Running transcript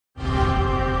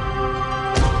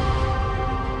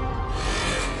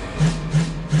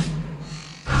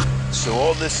So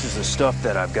all this is the stuff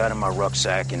that I've got in my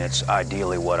rucksack, and it's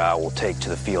ideally what I will take to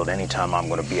the field anytime I'm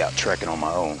going to be out trekking on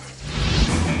my own.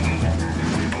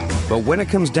 But when it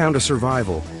comes down to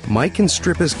survival, Myke can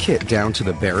strip his kit down to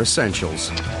the bare essentials.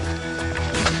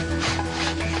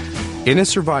 In his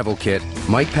survival kit,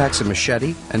 Myke packs a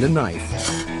machete and a knife,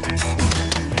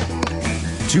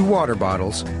 2 water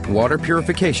bottles, water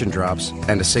purification drops,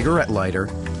 and a cigarette lighter,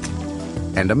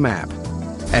 and a map.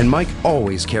 And Myke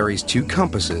always carries 2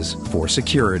 compasses for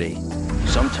security.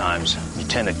 Sometimes you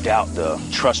tend to doubt the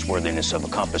trustworthiness of a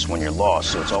compass when you're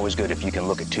lost, so it's always good if you can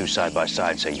look at 2 side by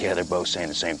side and say, yeah, they're both saying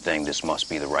the same thing, this must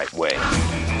be the right way.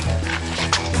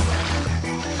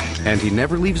 And he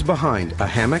never leaves behind a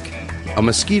hammock, a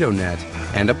mosquito net,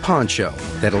 and a poncho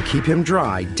that'll keep him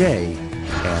dry day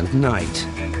and night.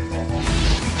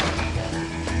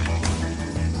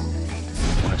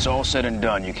 When it's all said and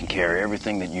done, you can carry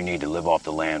everything that you need to live off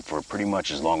the land for pretty much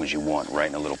as long as you want, right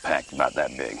in a little pack about that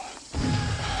big.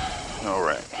 All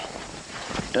right,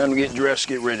 time to get dressed,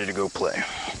 get ready to go play.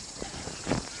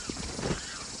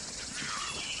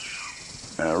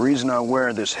 Now, the reason I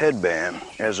wear this headband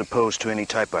as opposed to any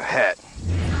type of hat,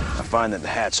 I find that the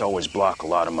hats always block a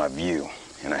lot of my view,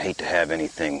 and I hate to have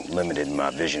anything limited in my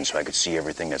vision so I could see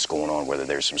everything that's going on, whether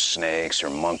there's some snakes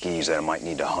or monkeys that I might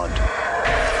need to hunt,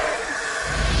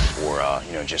 or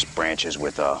just branches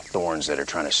with thorns that are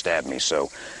trying to stab me. So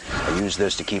I use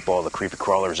this to keep all the creepy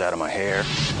crawlers out of my hair,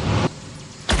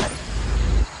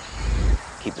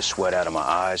 keep the sweat out of my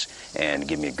eyes, and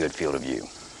give me a good field of view.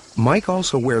 Myke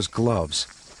also wears gloves.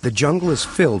 The jungle is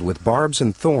filled with barbs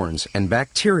and thorns, and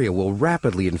bacteria will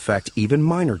rapidly infect even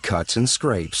minor cuts and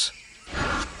scrapes.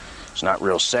 It's not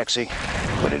real sexy,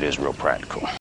 but it is real practical.